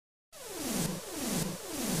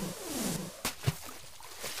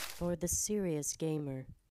for the serious gamer.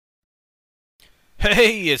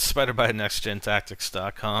 Hey, it's SpiderBite at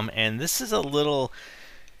NextGenTactics.com, and this is a little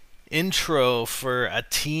intro for a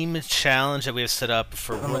team challenge that we have set up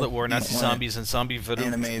for World at War, Nazi Zombies, and Zombie Voodoo.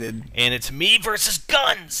 Animated. And it's me versus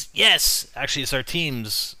Guns! Yes! Actually, it's our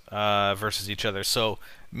teams versus each other. So,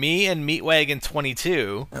 me and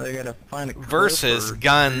Meatwagon22 versus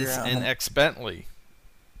Guns and X Bentley.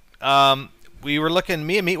 We were looking,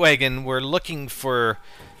 me and Meatwagon were looking for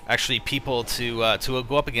actually people to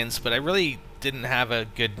go up against, but I really didn't have a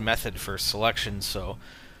good method for selection, so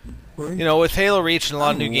you know, with Halo Reach and a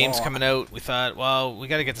lot of new games coming out, we thought, well, we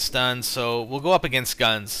got to get this done, so we'll go up against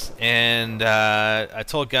Guns. And I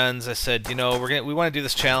told Guns, I said, you know, we want to do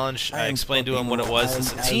this challenge. I explained to him what it was.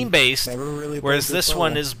 It's a team-based, whereas this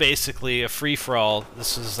one is basically a free-for-all.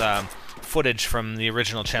 This is footage from the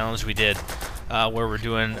original challenge we did, where we're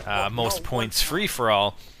doing most points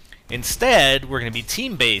free-for-all. Instead, we're going to be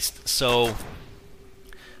team-based. So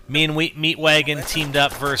me and Meatwagon teamed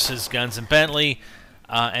up versus Guns and Bentley.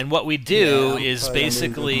 And what we do is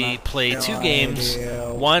basically play two games.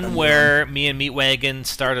 One where me and Meatwagon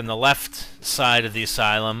start on the left side of the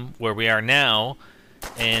asylum, where we are now,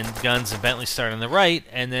 and Guns and Bentley start on the right,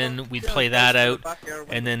 and then we play that out,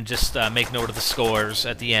 and then just make note of the scores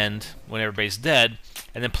at the end when everybody's dead,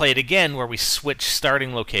 and then play it again where we switch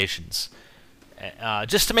starting locations.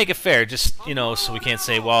 Just to make it fair, just, you know, so we can't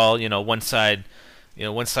say, well, you know, one side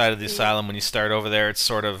of the asylum, when you start over there, it's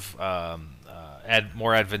sort of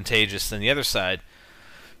more advantageous than the other side.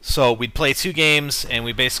 So we'd play two games, and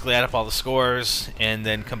we basically add up all the scores, and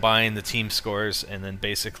then combine the team scores, and then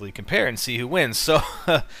basically compare and see who wins. So,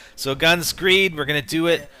 so Guns agreed. We're gonna do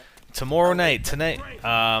it tomorrow night.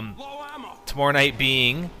 Tomorrow night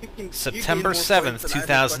being September 7th,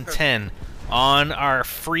 2010, on our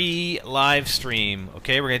free live stream.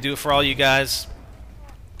 Okay, we're gonna do it for all you guys.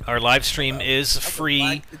 Our live stream is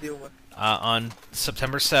free. On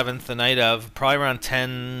September 7th, the night of, probably around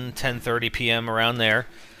 10:30 p.m. around there.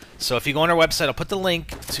 So if you go on our website, I'll put the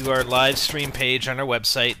link to our live stream page on our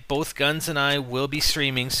website. Both Guns and I will be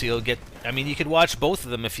streaming, so you'll get, I mean, you could watch both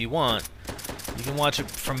of them if you want. You can watch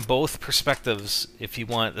it from both perspectives if you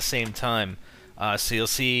want at the same time. So you'll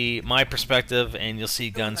see my perspective and you'll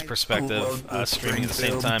see Guns' perspective streaming at the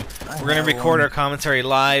same time. We're going to record our commentary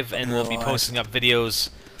live, and we'll be posting up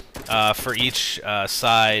videos for each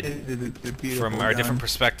side from our different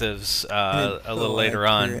perspectives a little later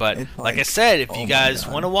on. But like I said, if you guys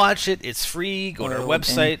want to watch it, it's free. Go to our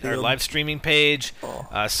website, our live streaming page,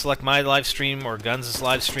 select my live stream or Guns'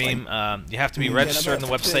 live stream. You have to be registered on the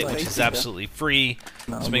website, which is absolutely free.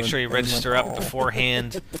 So make sure you register up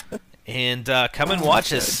beforehand. And come and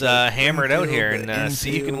watch us hammer it out here and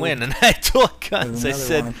see who can win. And I told Guns, I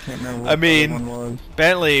said, I mean,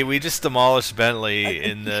 Bentley, we just demolished Bentley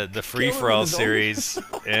in the free-for-all series.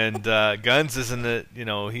 And Guns isn't it, you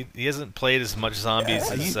know, he hasn't played as much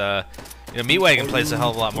zombies as, you know, Meatwagon plays a hell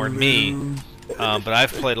of a lot more than me. But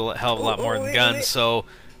I've played a hell of a lot more than Guns. So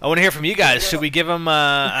I want to hear from you guys. Should we give him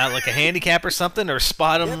like a handicap or something, or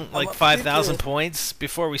spot him like 5,000 points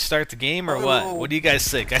before we start the game, or what? What do you guys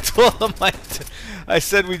think? I told him, I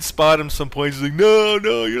said we'd spot him some points. He's like,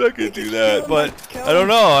 no, you're not going to do that. But I don't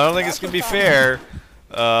know. I don't think it's going to be fair.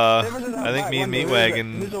 I think me and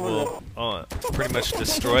Meatwagon will pretty much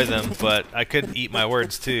destroy them, but I could eat my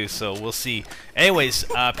words too, so we'll see. Anyways,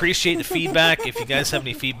 appreciate the feedback. If you guys have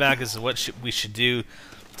any feedback as to what we should do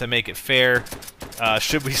to make it fair,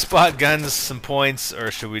 should we spot Guns some points, or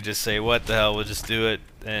should we just say, what the hell, we'll just do it,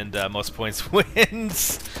 and most points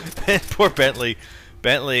wins? And poor Bentley.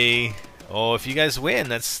 Oh, if you guys win,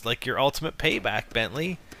 that's like your ultimate payback,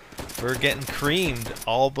 Bentley, for getting creamed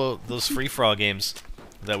all those free-for-all games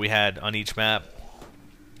that we had on each map.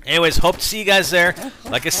 Anyways, hope to see you guys there.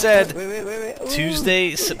 Like I said,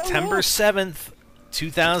 Tuesday, September 7th,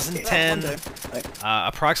 2010,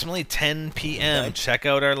 approximately 10 p.m. Check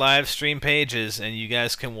out our live stream pages, and you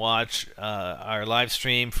guys can watch our live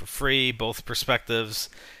stream for free, both perspectives,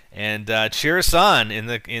 and cheer us on in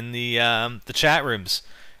the chat rooms.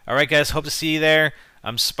 All right, guys, hope to see you there.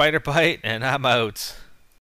 I'm SpiderBite, and I'm out.